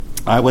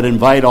I would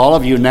invite all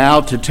of you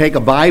now to take a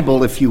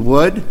Bible, if you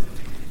would,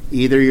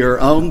 either your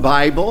own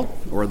Bible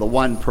or the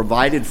one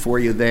provided for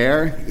you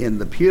there in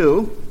the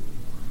pew.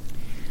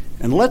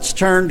 And let's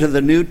turn to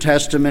the New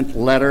Testament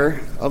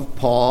letter of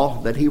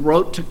Paul that he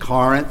wrote to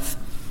Corinth,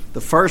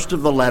 the first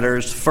of the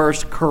letters, 1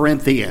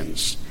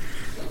 Corinthians.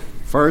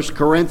 1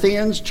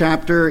 Corinthians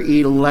chapter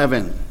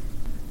 11.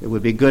 It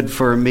would be good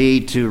for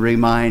me to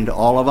remind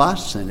all of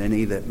us, and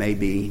any that may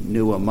be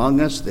new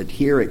among us, that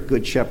here at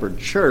Good Shepherd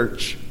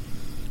Church,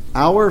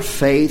 our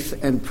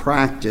faith and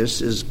practice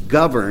is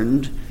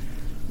governed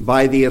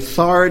by the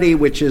authority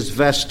which is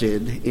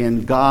vested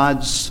in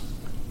God's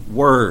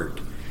Word,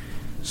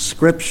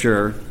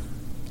 Scripture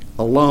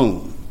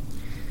alone.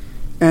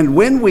 And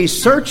when we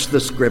search the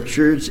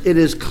Scriptures, it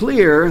is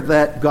clear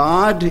that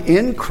God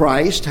in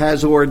Christ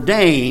has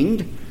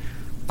ordained,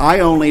 I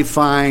only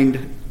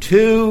find,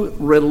 2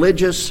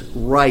 religious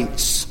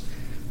rites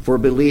for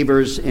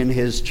believers in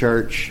His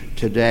church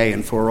today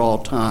and for all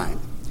time.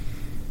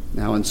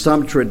 Now, in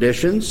some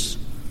traditions,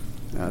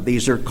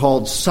 these are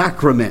called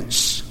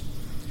sacraments.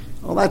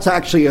 Well, that's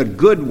actually a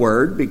good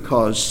word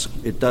because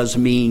it does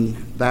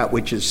mean that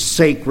which is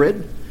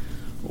sacred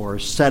or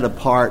set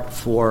apart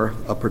for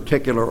a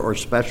particular or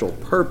special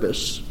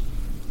purpose.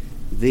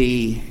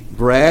 The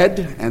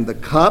bread and the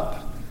cup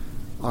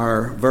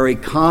are very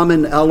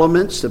common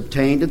elements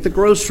obtained at the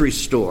grocery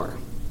store,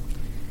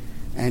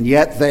 and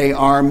yet they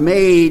are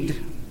made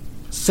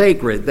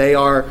sacred. They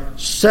are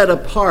set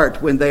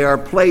apart when they are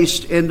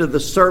placed into the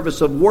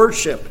service of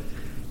worship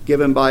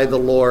given by the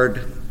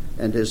Lord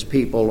and His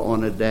people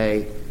on a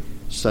day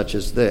such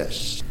as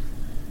this.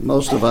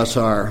 Most of us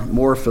are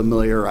more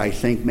familiar, I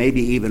think,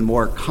 maybe even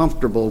more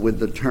comfortable with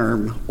the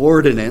term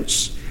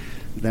ordinance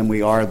than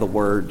we are the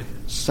word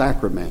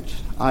sacrament.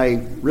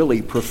 I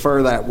really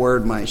prefer that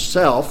word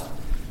myself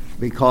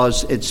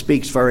because it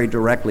speaks very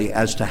directly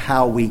as to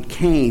how we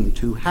came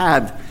to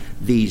have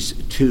these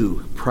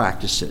 2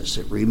 practices.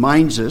 It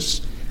reminds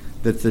us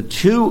that the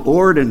 2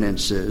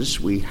 ordinances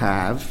we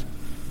have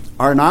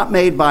are not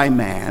made by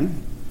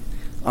man,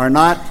 are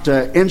not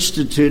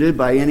instituted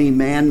by any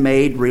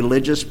man-made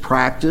religious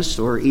practice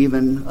or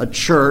even a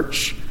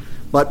church,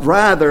 but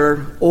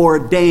rather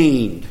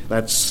ordained.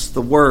 That's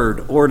the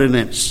word,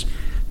 ordinance.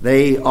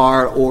 They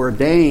are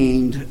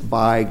ordained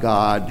by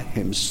God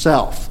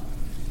Himself.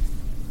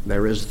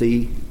 There is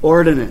the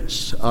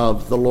ordinance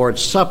of the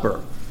Lord's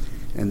Supper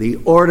and the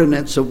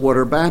ordinance of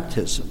water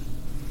baptism.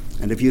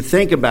 And if you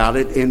think about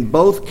it, in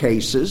both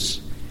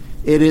cases,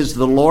 it is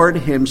the Lord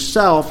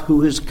Himself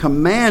who has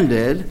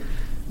commanded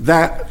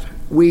that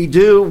we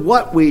do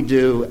what we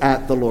do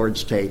at the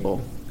Lord's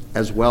table,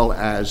 as well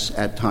as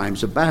at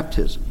times of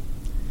baptism.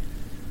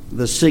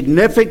 The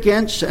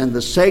significance and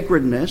the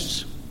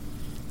sacredness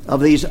of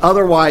these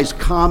otherwise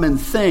common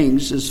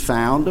things is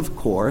found, of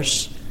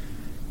course,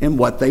 in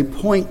what they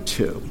point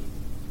to.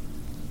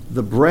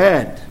 The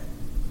bread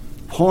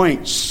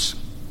points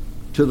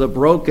to the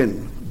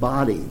broken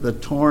body, the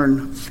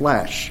torn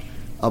flesh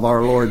of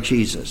our Lord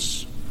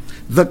Jesus.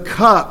 The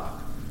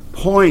cup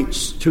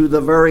points to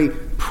the very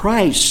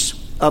price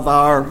of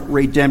our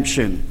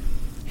redemption,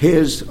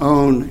 His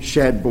own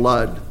shed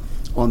blood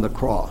on the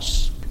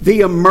cross. The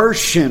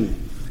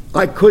immersion,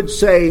 I could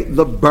say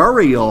the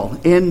burial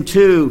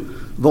into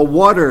the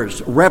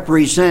waters,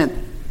 represent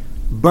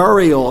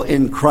burial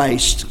in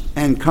Christ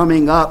and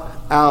coming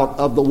up out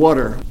of the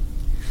water.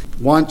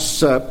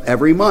 Once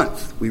every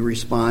month, we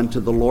respond to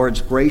the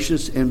Lord's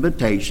gracious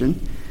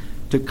invitation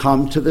to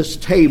come to this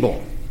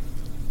table,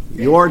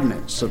 the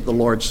ordinance of the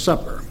Lord's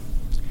Supper.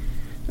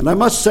 And I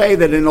must say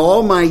that in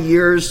all my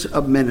years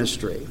of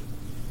ministry,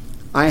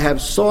 I have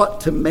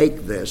sought to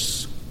make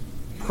this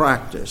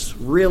practice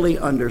really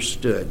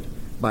understood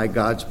by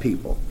God's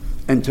people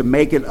and to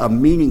make it a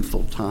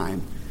meaningful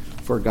time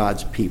for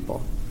God's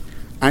people.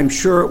 I'm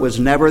sure it was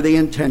never the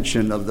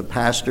intention of the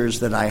pastors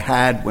that I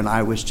had when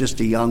I was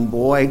just a young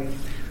boy,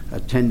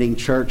 attending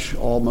church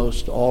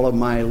almost all of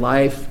my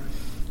life.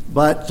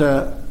 But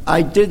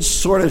I did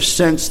sort of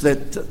sense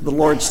that the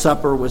Lord's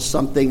Supper was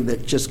something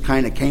that just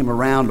kind of came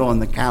around on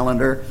the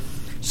calendar.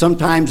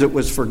 Sometimes it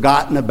was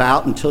forgotten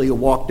about until you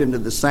walked into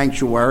the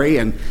sanctuary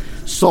and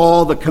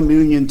saw the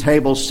communion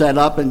table set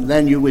up, and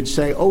then you would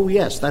say, oh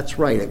yes, that's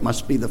right, it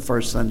must be the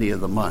first Sunday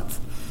of the month.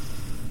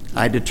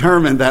 I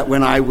determined that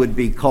when I would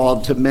be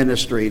called to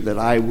ministry that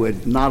I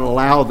would not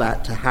allow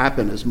that to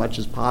happen as much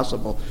as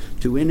possible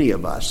to any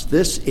of us.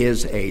 This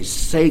is a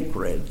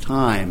sacred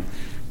time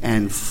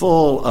and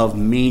full of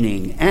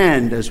meaning.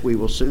 And as we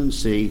will soon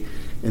see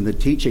in the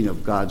teaching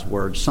of God's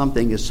Word,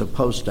 something is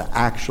supposed to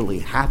actually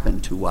happen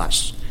to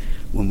us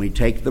when we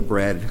take the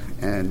bread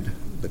and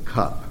the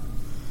cup.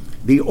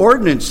 The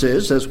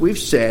ordinances, as we've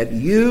said,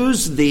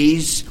 use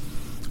these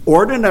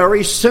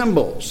ordinary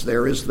symbols.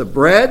 There is the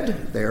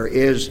bread, there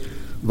is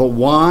the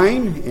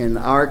wine, in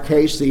our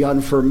case the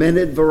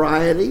unfermented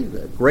variety,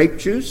 the grape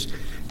juice,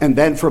 and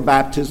then for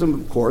baptism,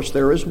 of course,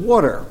 there is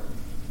water.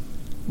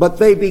 But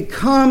they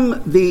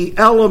become the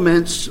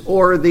elements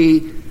or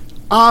the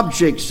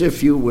objects,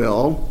 if you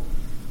will.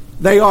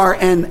 They are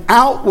an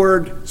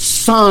outward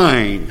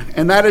sign,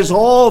 and that is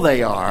all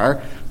they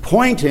are,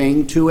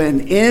 pointing to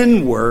an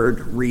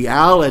inward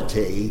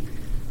reality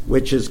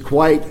which is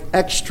quite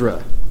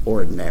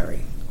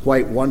extraordinary,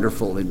 quite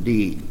wonderful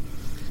indeed.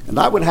 And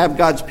I would have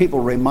God's people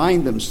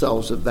remind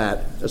themselves of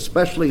that,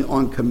 especially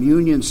on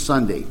Communion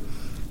Sunday,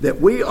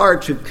 that we are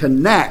to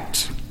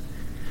connect.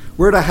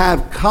 We're to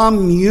have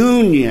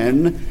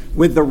communion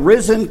with the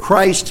risen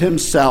Christ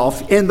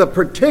himself in the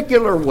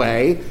particular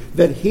way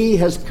that he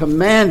has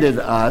commanded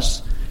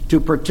us to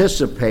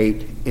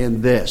participate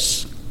in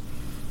this.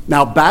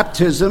 Now,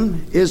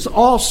 baptism is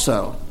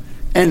also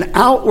an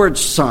outward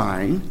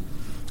sign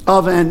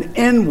of an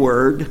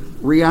inward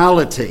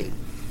reality,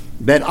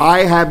 that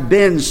I have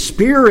been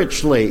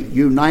spiritually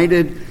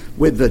united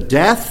with the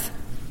death,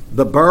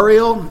 the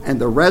burial,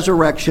 and the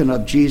resurrection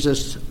of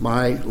Jesus,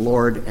 my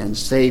Lord and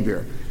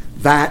Savior.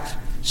 That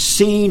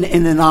seen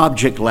in an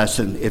object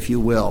lesson, if you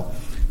will,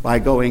 by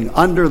going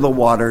under the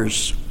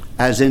waters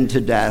as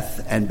into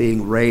death and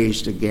being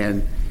raised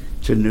again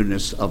to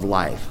newness of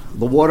life.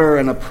 The water,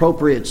 an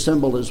appropriate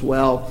symbol as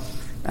well,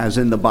 as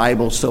in the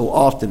Bible so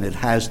often it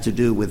has to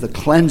do with the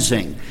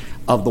cleansing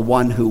of the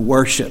one who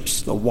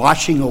worships, the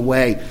washing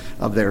away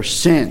of their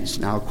sins.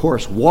 Now, of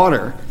course,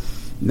 water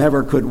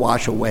never could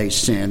wash away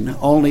sin,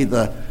 only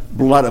the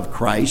blood of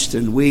Christ,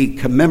 and we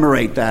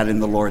commemorate that in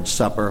the Lord's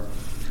Supper.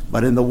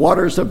 But in the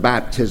waters of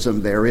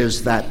baptism, there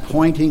is that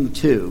pointing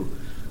to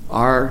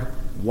our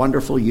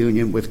wonderful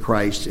union with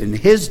Christ in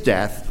his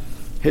death,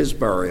 his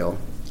burial,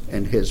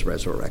 and his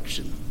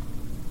resurrection.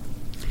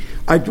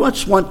 I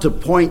just want to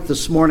point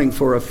this morning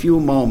for a few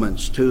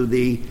moments to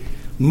the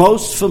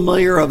most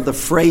familiar of the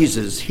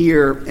phrases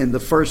here in the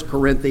 1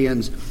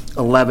 Corinthians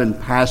 11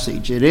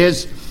 passage. It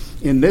is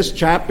in this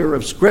chapter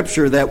of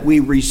Scripture that we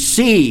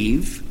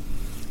receive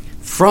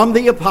from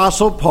the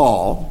Apostle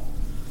Paul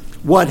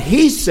what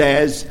he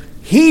says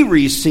he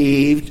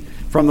received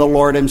from the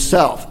Lord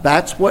himself.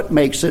 That's what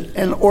makes it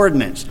an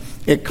ordinance.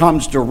 It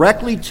comes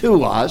directly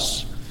to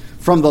us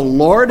from the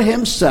Lord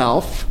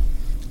himself,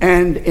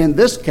 and in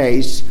this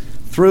case,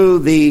 through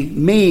the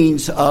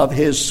means of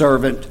his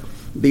servant,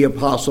 the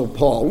Apostle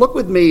Paul. Look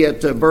with me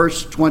at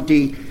verse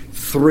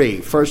 23,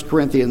 1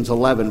 Corinthians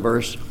 11,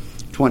 verse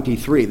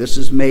 23. This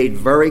is made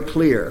very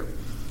clear.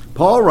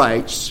 Paul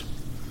writes,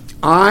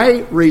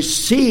 I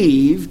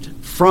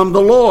received from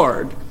the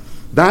Lord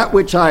that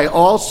which I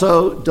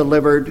also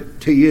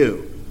delivered to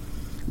you,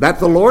 that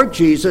the Lord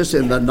Jesus,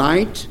 in the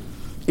night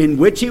in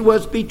which he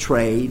was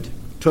betrayed,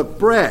 took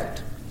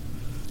bread.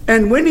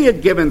 And when he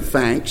had given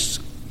thanks,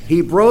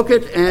 he broke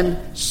it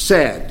and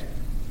said,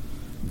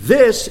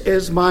 This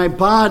is my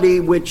body,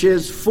 which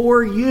is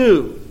for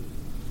you.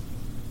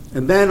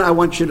 And then I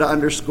want you to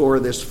underscore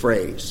this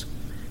phrase.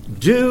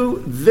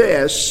 Do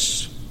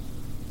this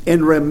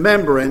in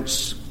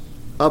remembrance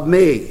of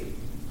me.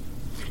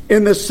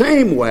 In the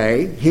same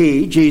way,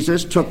 he,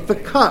 Jesus, took the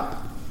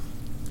cup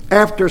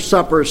after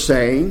supper,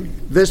 saying,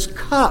 This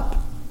cup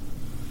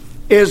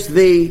is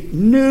the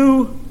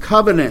new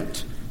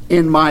covenant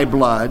in my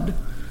blood.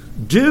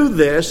 Do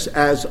this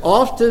as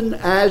often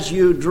as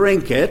you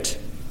drink it.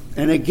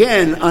 And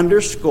again,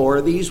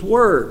 underscore these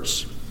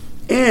words.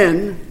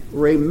 In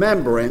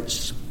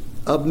remembrance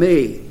of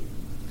me.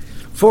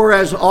 For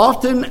as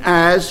often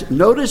as,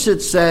 notice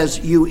it says,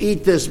 you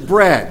eat this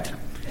bread,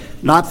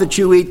 not that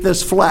you eat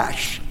this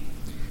flesh.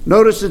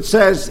 Notice it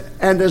says,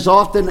 and as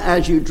often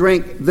as you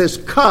drink this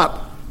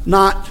cup,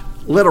 not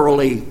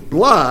literally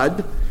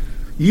blood,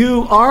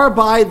 you are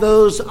by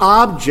those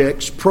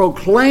objects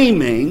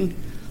proclaiming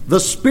the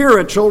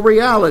spiritual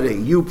reality.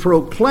 You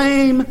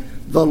proclaim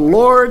the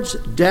Lord's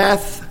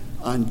death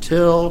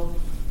until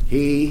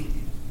he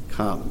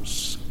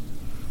comes.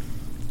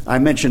 I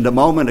mentioned a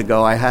moment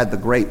ago I had the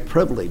great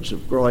privilege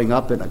of growing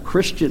up in a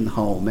Christian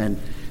home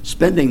and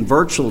spending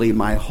virtually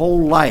my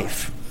whole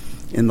life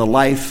in the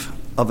life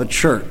of a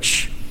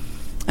church.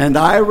 And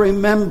I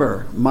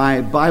remember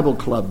my Bible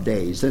club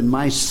days and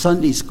my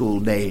Sunday school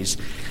days.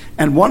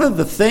 And one of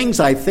the things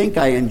I think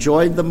I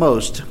enjoyed the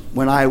most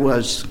when I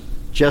was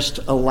just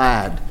a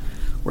lad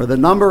were the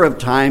number of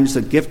times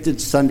a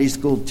gifted Sunday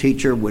school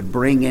teacher would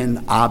bring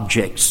in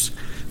objects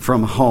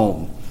from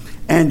home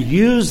and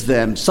use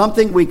them,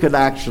 something we could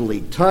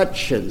actually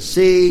touch and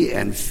see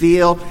and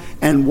feel,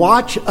 and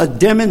watch a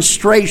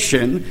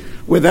demonstration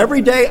with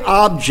everyday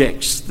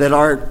objects that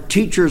our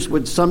teachers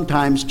would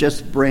sometimes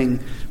just bring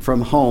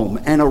from home.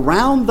 And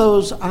around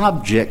those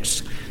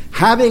objects,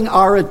 having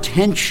our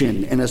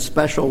attention in a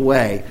special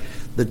way,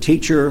 the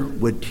teacher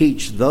would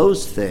teach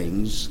those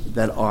things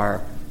that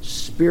are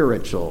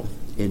spiritual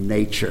in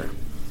nature.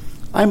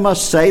 I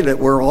must say that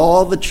we're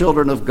all the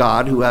children of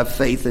God who have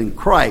faith in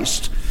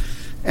Christ,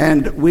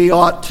 and we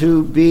ought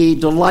to be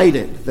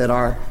delighted that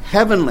our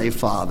Heavenly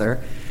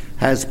Father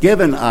has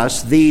given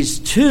us these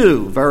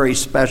two very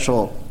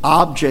special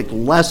object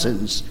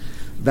lessons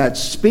that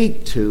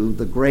speak to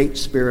the great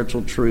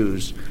spiritual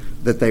truths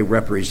that they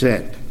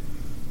represent.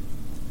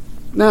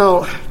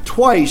 Now,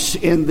 twice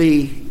in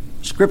the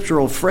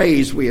scriptural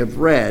phrase we have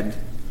read,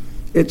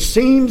 it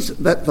seems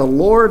that the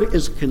Lord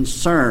is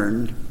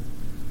concerned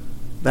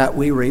that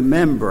we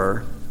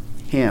remember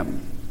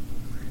him.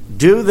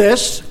 Do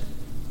this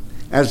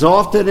as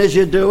often as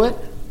you do it.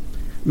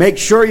 Make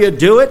sure you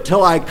do it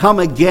till I come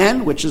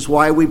again, which is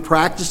why we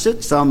practice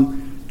it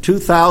some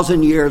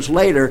 2,000 years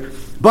later.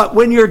 But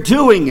when you're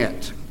doing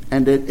it,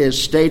 and it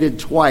is stated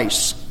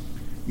twice,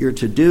 you're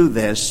to do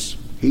this,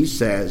 he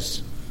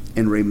says,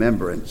 in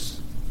remembrance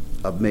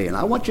of me. And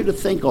I want you to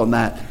think on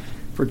that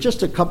for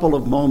just a couple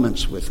of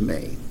moments with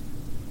me.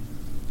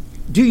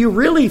 Do you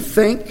really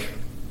think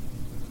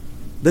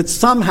that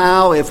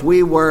somehow if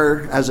we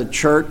were, as a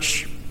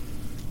church,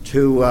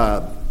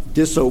 to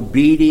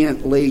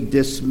disobediently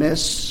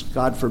dismiss,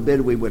 God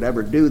forbid we would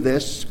ever do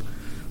this,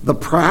 the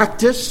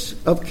practice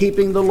of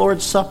keeping the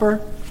Lord's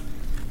Supper,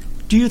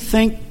 do you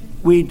think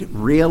we'd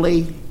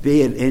really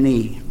be at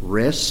any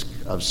risk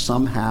of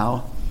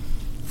somehow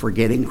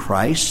forgetting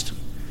Christ?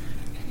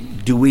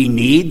 Do we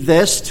need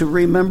this to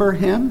remember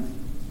him?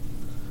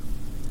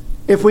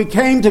 If we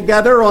came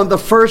together on the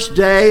first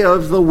day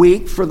of the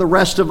week for the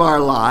rest of our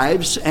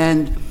lives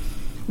and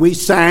we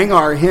sang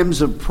our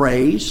hymns of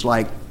praise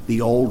like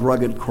the Old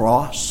Rugged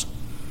Cross,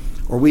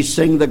 or we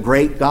sing the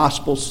great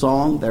gospel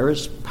song, There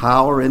is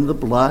Power in the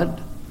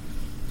Blood,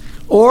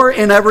 or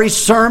in every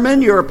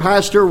sermon your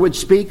pastor would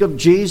speak of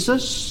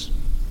Jesus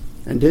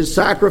and his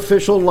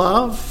sacrificial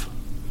love,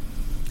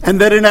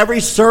 and that in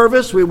every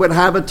service we would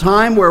have a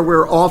time where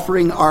we're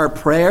offering our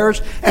prayers,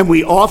 and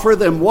we offer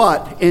them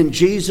what? In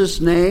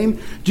Jesus'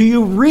 name. Do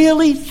you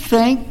really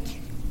think,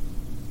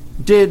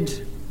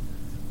 did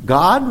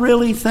God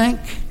really think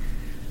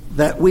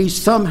that we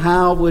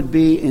somehow would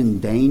be in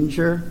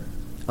danger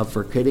of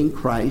forgetting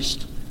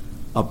Christ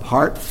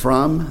apart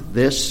from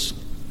this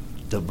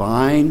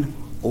divine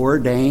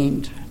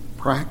ordained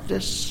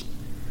practice?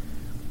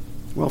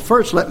 Well,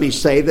 first let me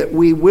say that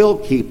we will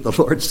keep the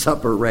Lord's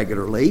Supper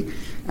regularly,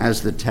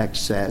 as the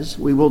text says.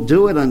 We will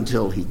do it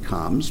until he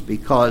comes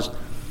because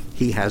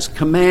he has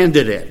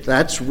commanded it.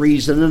 That's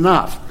reason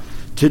enough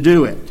to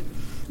do it.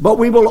 But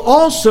we will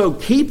also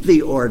keep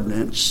the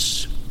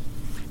ordinance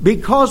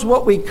because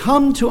what we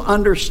come to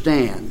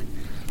understand,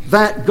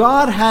 that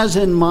God has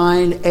in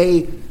mind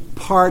a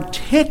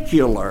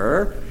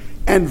particular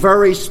and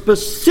very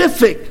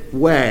specific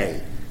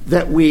way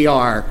that we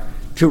are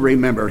to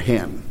remember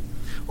him.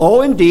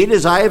 Oh, indeed,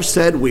 as I have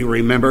said, we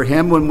remember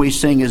him when we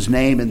sing his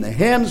name in the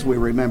hymns. We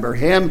remember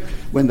him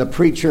when the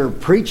preacher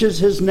preaches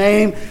his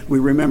name. We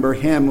remember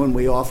him when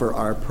we offer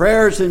our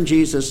prayers in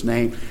Jesus'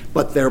 name.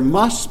 But there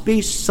must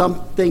be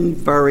something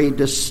very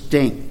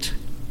distinct,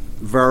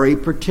 very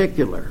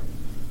particular,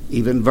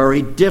 even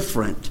very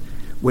different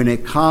when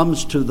it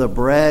comes to the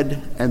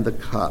bread and the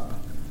cup,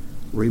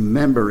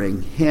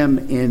 remembering him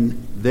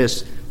in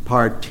this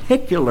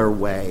particular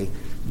way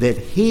that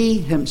he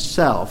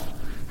himself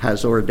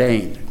has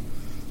ordained.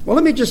 Well,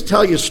 let me just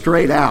tell you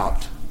straight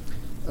out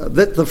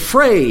that the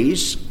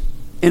phrase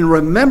in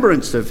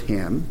remembrance of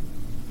him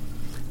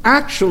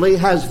actually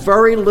has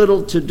very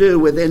little to do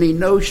with any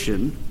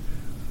notion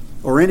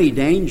or any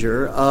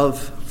danger of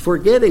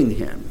forgetting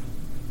him.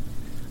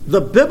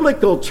 The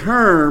biblical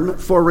term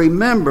for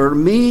remember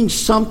means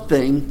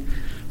something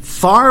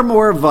far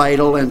more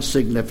vital and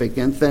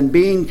significant than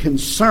being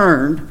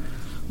concerned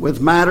with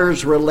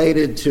matters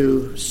related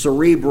to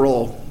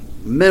cerebral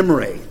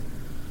memory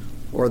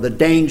or the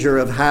danger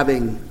of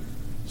having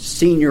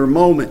senior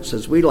moments,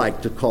 as we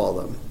like to call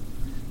them.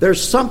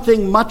 There's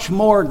something much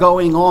more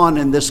going on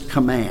in this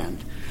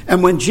command.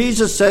 And when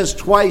Jesus says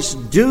twice,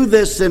 do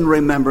this in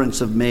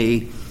remembrance of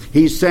me,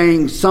 he's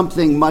saying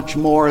something much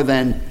more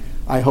than,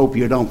 I hope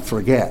you don't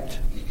forget.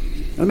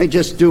 Let me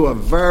just do a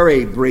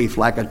very brief,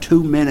 like a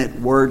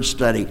 2-minute word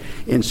study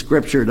in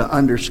Scripture to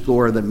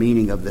underscore the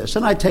meaning of this.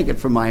 And I take it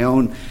from my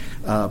own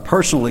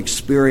personal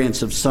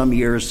experience of some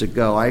years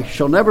ago. I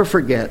shall never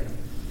forget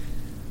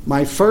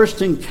my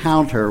first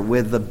encounter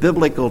with the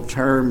biblical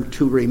term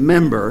to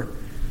remember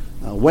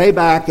way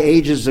back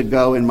ages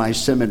ago in my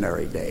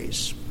seminary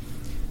days.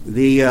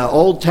 The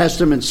Old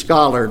Testament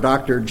scholar,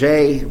 Dr.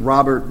 J.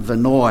 Robert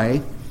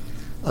Vanoy,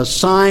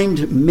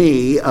 assigned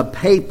me a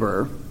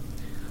paper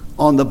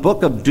on the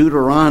book of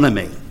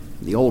Deuteronomy,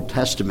 the Old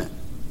Testament.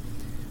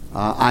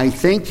 I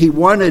think he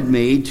wanted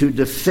me to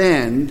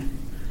defend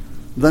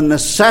the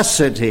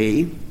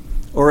necessity,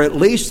 or at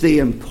least the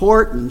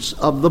importance,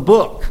 of the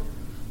book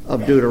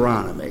of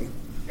Deuteronomy.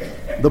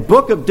 The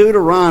book of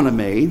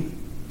Deuteronomy,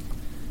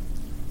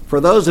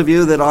 for those of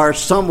you that are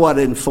somewhat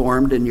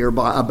informed in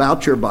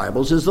about your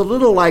Bibles, is a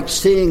little like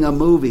seeing a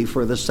movie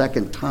for the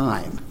second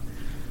time.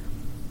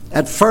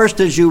 At first,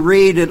 as you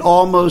read, it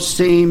almost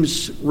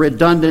seems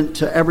redundant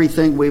to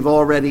everything we've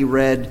already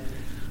read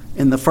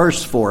in the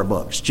first 4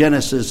 books,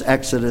 Genesis,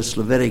 Exodus,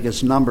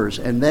 Leviticus, Numbers,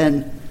 and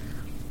then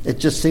it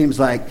just seems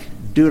like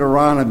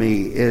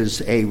Deuteronomy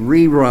is a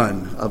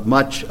rerun of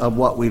much of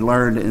what we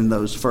learned in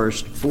those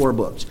first 4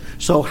 books.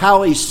 So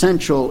how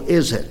essential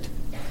is it?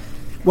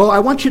 Well, I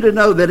want you to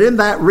know that in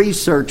that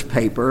research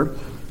paper,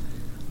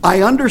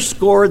 I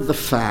underscored the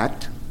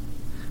fact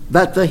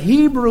that the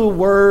Hebrew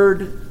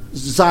word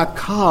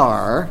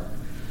zakar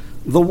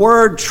The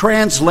word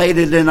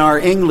translated in our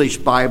English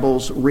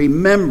Bibles,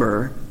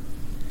 remember,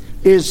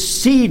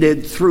 is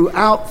seeded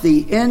throughout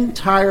the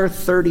entire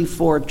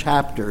 34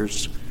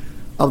 chapters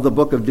of the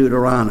book of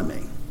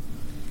Deuteronomy.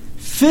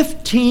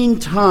 15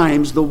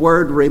 times the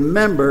word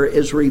remember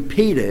is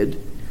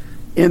repeated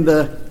in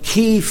the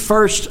key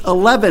first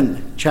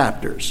 11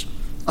 chapters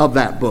of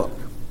that book.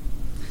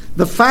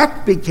 That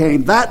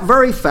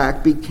very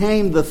fact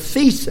became the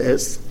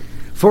thesis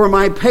for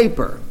my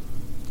paper.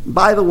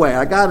 By the way,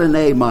 I got an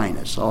A-,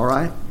 all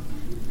right?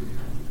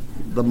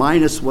 The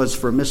minus was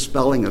for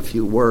misspelling a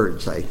few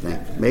words, I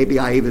think. Maybe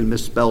I even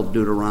misspelled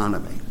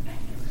Deuteronomy.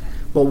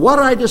 But what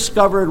I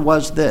discovered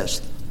was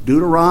this.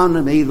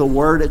 Deuteronomy, the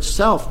word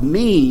itself,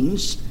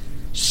 means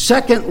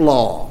second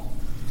law.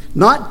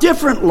 Not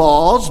different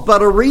laws,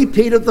 but a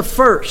repeat of the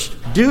first.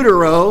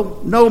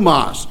 Deutero,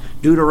 nomos.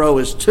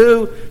 Deutero is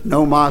two.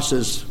 Nomos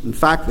is, in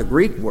fact, the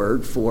Greek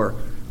word for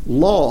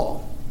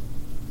law.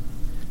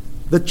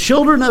 The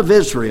children of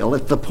Israel,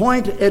 at the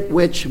point at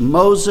which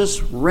Moses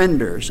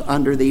renders,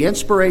 under the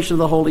inspiration of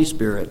the Holy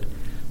Spirit,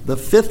 the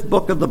fifth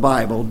book of the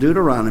Bible,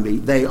 Deuteronomy,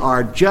 they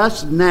are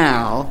just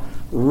now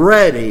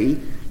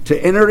ready to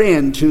enter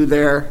into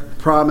their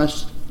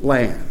promised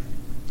land.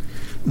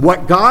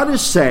 What God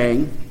is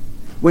saying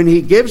when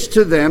he gives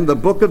to them the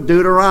book of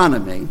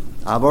Deuteronomy,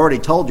 I've already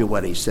told you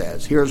what he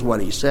says. Here's what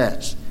he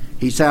says.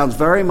 He sounds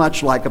very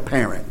much like a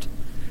parent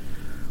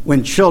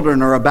when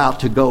children are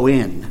about to go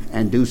in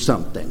and do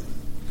something,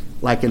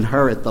 like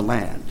inherit the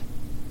land.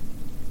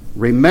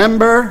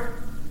 Remember,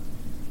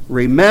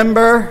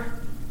 remember,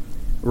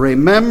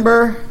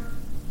 remember,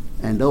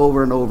 and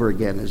over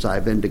again, as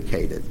I've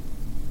indicated.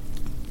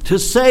 To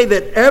say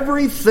that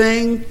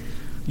everything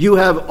you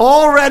have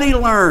already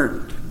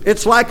learned,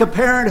 it's like a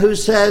parent who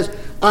says,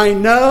 I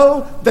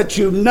know that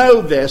you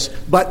know this,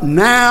 but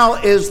now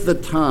is the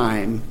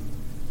time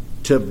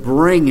to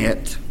bring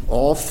it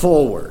all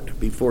forward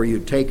before you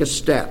take a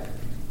step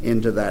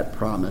into that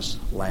promised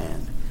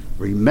land.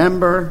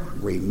 Remember,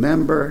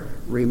 remember,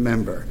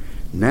 remember.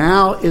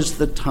 Now is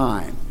the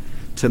time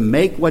to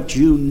make what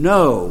you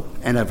know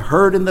and have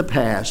heard in the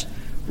past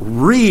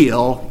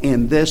real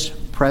in this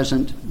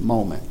present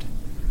moment.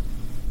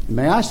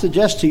 May I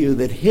suggest to you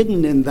that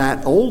hidden in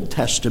that Old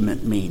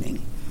Testament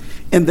meaning,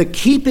 in the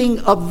keeping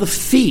of the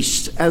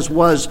feast, as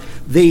was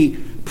the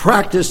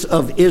practice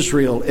of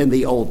Israel in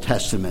the Old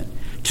Testament,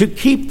 to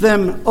keep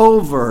them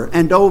over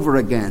and over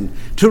again,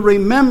 to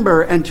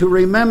remember and to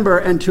remember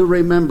and to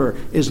remember,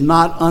 is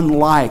not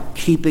unlike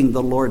keeping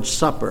the Lord's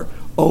Supper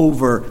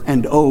over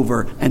and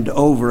over and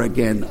over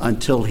again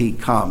until he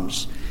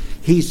comes.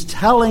 He's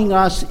telling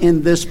us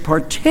in this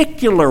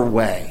particular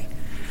way,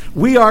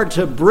 we are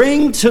to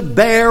bring to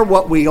bear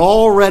what we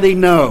already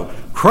know.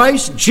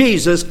 Christ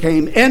Jesus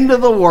came into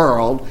the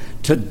world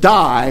to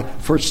die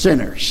for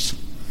sinners.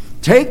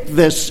 Take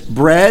this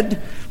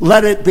bread,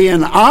 let it be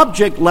an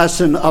object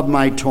lesson of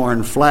my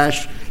torn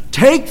flesh.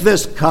 Take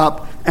this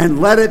cup and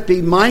let it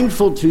be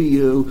mindful to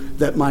you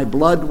that my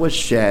blood was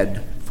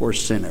shed for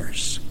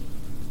sinners.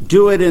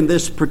 Do it in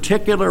this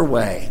particular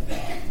way,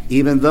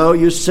 even though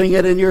you sing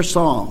it in your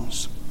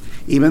songs,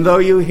 even though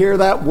you hear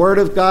that word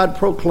of God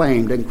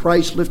proclaimed and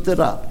Christ lifted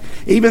up,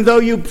 even though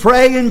you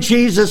pray in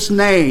Jesus'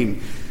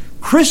 name.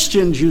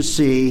 Christians, you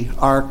see,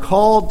 are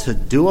called to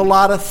do a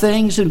lot of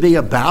things and be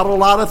about a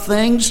lot of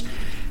things,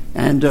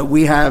 and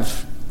we have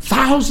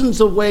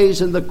thousands of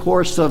ways in the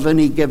course of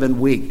any given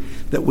week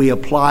that we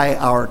apply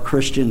our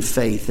Christian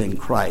faith in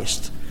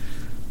Christ.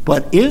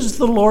 But is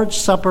the Lord's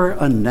Supper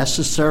a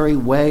necessary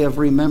way of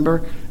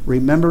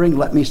remembering?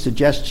 Let me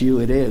suggest to you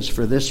it is,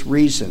 for this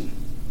reason.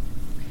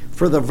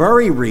 For the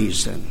very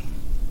reason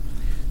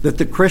that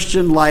the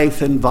Christian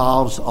life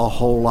involves a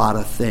whole lot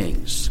of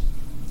things.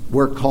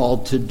 We're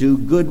called to do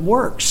good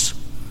works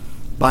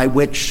by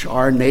which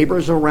our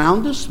neighbors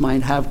around us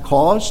might have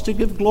cause to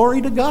give glory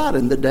to God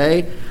in the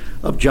day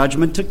of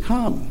judgment to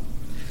come.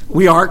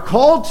 We are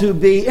called to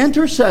be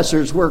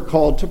intercessors. We're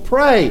called to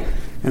pray,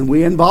 and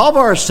we involve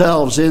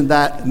ourselves in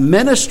that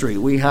ministry.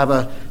 We have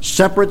a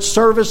separate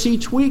service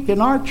each week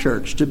in our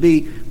church to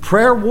be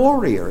prayer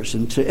warriors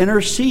and to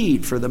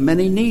intercede for the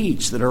many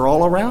needs that are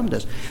all around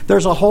us.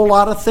 There's a whole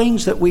lot of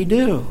things that we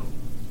do.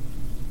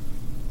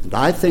 And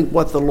I think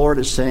what the Lord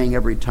is saying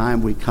every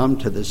time we come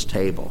to this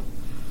table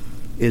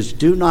is,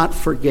 do not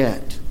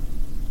forget,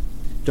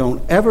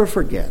 don't ever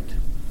forget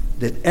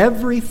that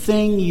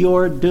everything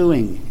you're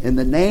doing in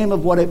the name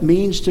of what it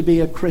means to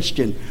be a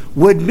Christian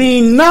would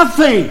mean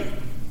nothing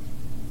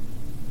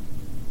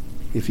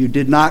if you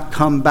did not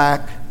come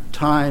back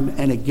time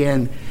and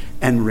again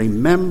and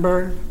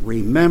remember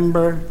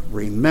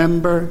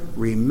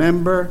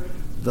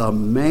the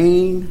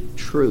main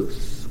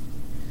truth.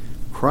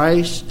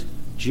 Christ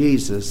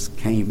Jesus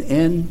came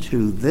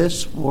into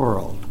this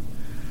world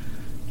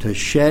to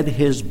shed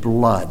his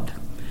blood,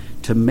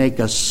 to make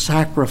a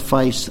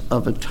sacrifice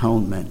of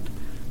atonement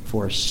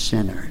for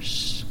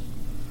sinners.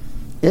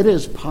 It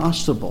is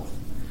possible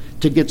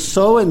to get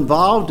so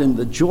involved in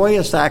the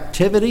joyous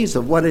activities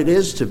of what it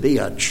is to be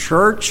a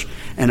church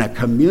and a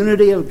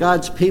community of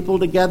God's people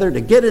together,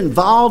 to get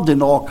involved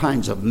in all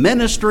kinds of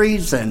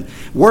ministries and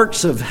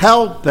works of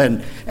help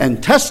and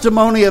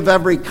testimony of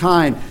every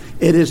kind.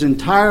 It is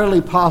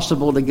entirely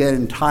possible to get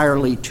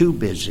entirely too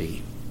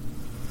busy.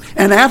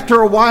 And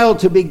after a while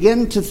to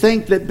begin to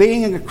think that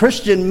being a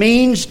Christian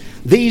means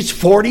these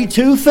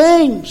 42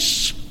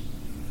 things.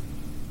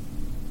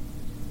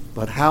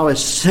 But how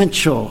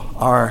essential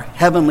our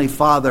Heavenly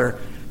Father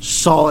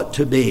saw it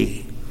to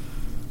be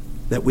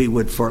that we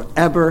would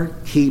forever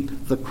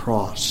keep the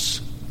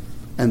cross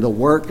and the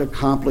work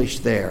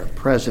accomplished there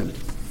present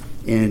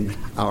in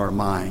our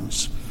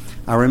minds.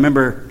 I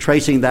remember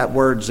tracing that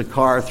word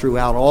Zakar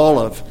throughout all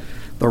of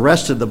the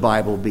rest of the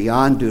Bible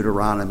beyond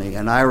Deuteronomy,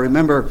 and I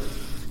remember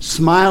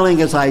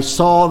smiling as I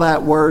saw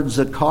that word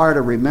Zakar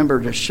to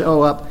remember to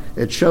show up.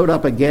 It showed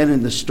up again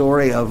in the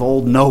story of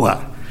old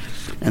Noah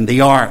and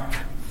the ark.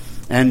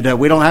 And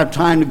we don't have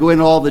time to go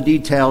into all the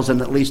details,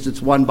 and at least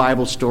it's one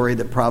Bible story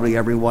that probably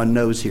everyone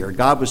knows here.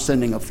 God was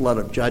sending a flood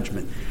of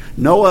judgment.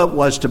 Noah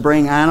was to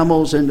bring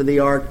animals into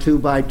the ark 2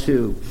 by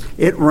 2.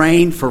 It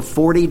rained for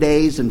 40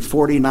 days and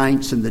 40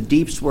 nights, and the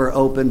deeps were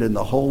opened, and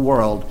the whole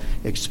world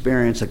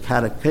experienced a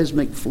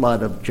cataclysmic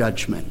flood of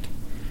judgment.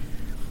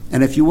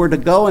 And if you were to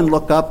go and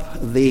look up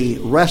the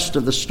rest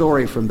of the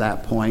story from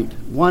that point,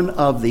 one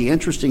of the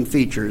interesting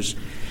features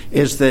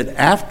is that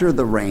after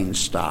the rain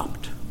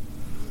stopped,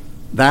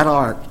 that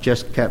ark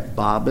just kept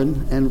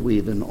bobbing and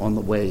weaving on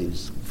the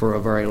waves for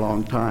a very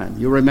long time.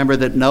 You remember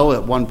that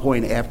Noah at one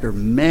point, after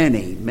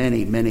many,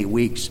 many, many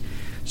weeks,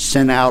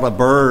 sent out a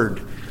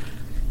bird.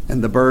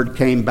 And the bird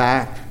came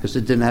back because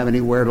it didn't have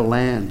anywhere to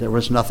land. There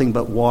was nothing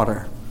but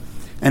water.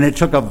 And it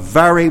took a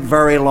very,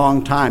 very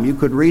long time. You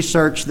could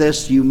research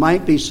this. You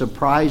might be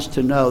surprised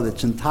to know that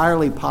it's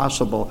entirely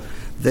possible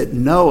that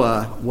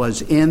Noah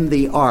was in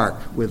the ark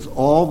with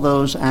all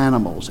those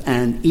animals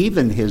and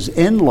even his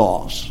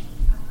in-laws,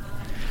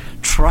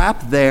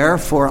 trapped there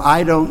for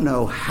I don't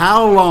know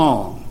how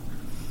long.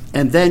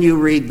 And then you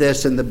read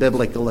this in the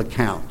biblical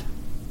account.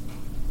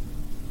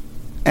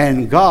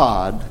 And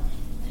God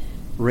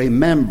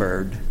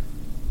remembered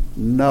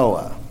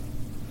Noah.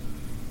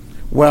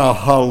 Well,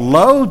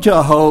 hello,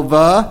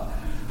 Jehovah.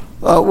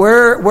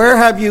 Where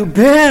have you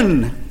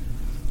been?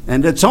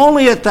 And it's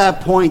only at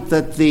that point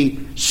that the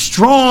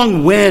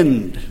strong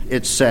wind,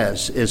 it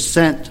says, is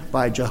sent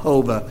by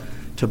Jehovah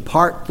to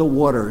part the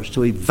waters,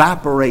 to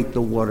evaporate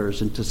the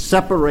waters, and to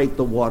separate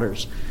the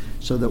waters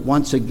so that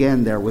once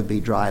again there would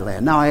be dry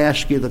land. Now I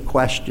ask you the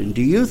question,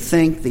 do you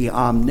think the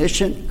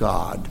omniscient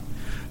God,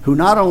 who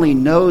not only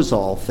knows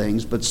all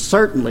things, but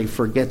certainly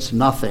forgets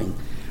nothing,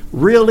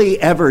 really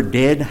ever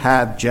did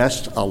have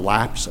just a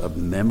lapse of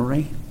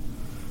memory?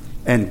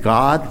 And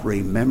God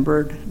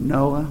remembered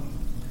Noah?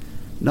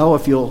 No,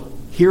 if you'll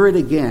hear it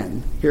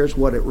again, here's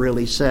what it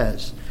really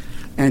says.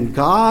 And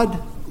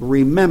God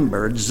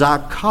remembered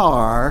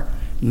Zakar,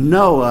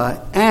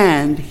 Noah,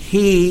 and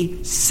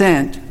he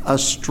sent a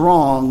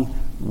strong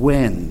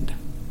wind.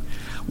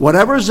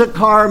 Whatever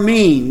Zakar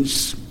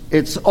means,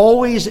 it's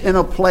always in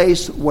a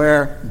place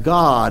where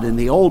God in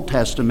the Old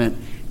Testament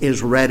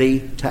is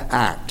ready to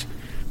act.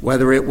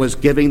 Whether it was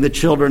giving the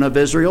children of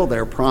Israel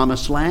their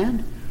promised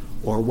land,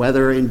 or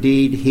whether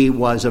indeed he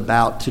was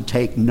about to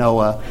take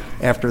Noah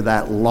after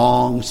that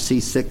long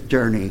seasick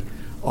journey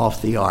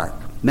off the ark.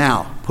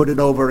 Now, put it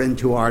over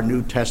into our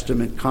New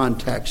Testament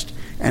context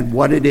and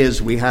what it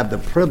is we have the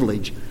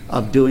privilege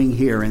of doing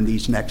here in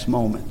these next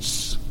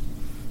moments.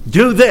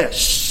 Do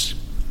this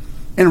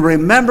in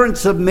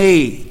remembrance of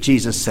me,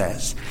 Jesus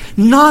says.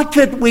 Not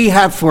that we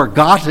have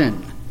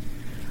forgotten,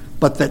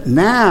 but that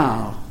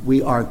now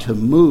we are to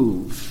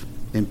move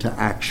into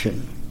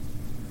action.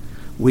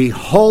 We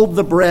hold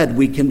the bread,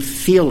 we can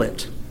feel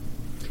it.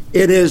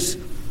 It is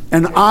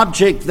an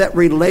object that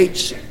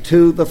relates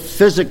to the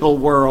physical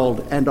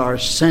world and our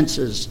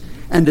senses,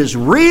 and as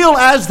real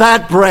as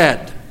that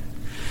bread,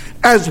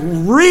 as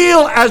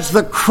real as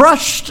the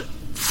crushed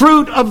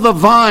fruit of the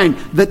vine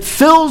that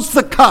fills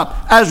the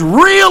cup, as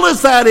real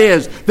as that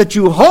is, that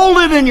you hold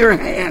it in your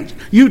hands,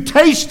 you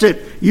taste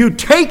it, you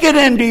take it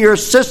into your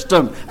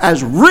system,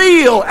 as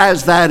real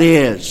as that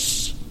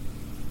is,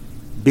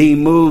 be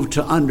moved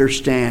to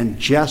understand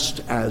just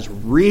as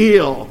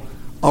real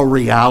a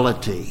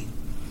reality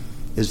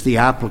is the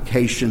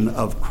application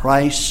of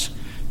Christ's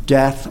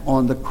death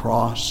on the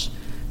cross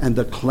and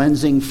the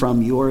cleansing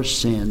from your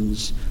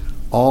sins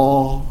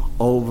all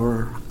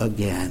over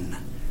again.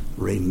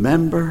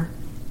 Remember,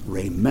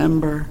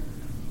 remember,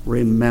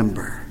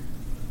 remember.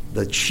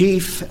 The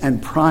chief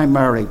and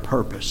primary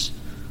purpose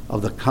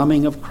of the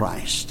coming of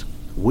Christ,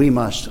 we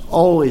must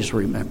always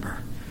remember,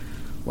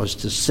 was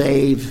to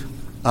save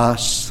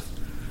us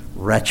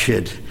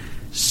wretched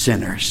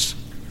sinners,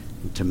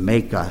 and to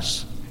make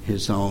us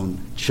his own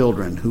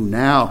children, who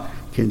now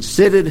can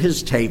sit at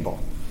his table.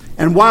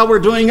 And while we're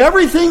doing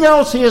everything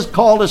else he has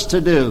called us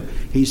to do,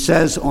 he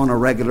says on a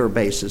regular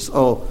basis,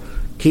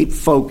 keep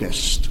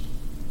focused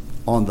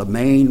on the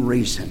main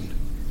reason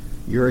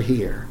you're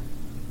here,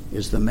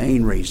 is the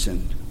main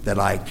reason that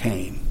I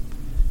came,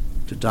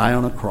 to die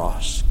on a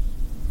cross,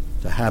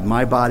 to have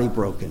my body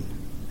broken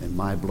and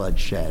my blood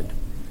shed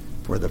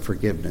for the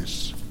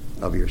forgiveness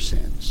of your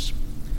sins.